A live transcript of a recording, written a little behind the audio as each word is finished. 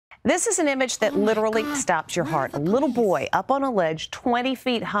This is an image that literally stops your heart. A little boy up on a ledge 20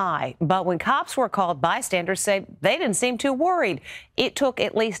 feet high. But when cops were called, bystanders say they didn't seem too worried. It took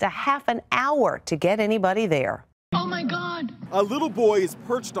at least a half an hour to get anybody there. Oh my God! A little boy is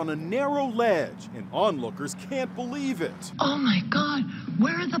perched on a narrow ledge, and onlookers can't believe it. Oh my God!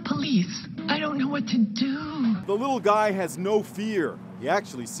 Where are the police? I don't know what to do. The little guy has no fear. He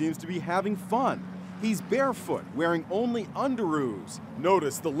actually seems to be having fun. He's barefoot, wearing only underoos.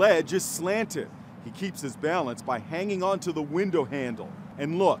 Notice the ledge is slanted. He keeps his balance by hanging onto the window handle.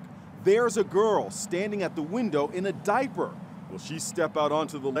 And look, there's a girl standing at the window in a diaper. Will she step out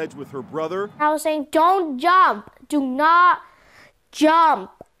onto the ledge with her brother? I was saying, don't jump. Do not jump.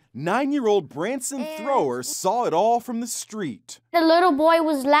 9-year-old Branson Thrower saw it all from the street. The little boy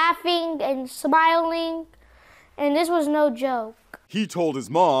was laughing and smiling, and this was no joke. He told his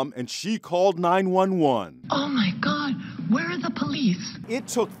mom, and she called 911. Oh my God, where are the police? It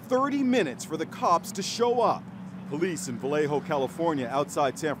took 30 minutes for the cops to show up. Police in Vallejo, California,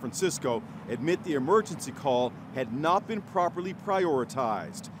 outside San Francisco, admit the emergency call had not been properly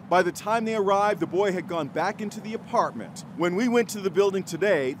prioritized. By the time they arrived, the boy had gone back into the apartment. When we went to the building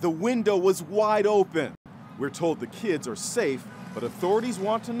today, the window was wide open. We're told the kids are safe, but authorities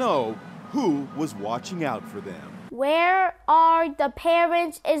want to know who was watching out for them. Where are the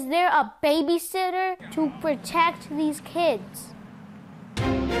parents? Is there a babysitter to protect these kids?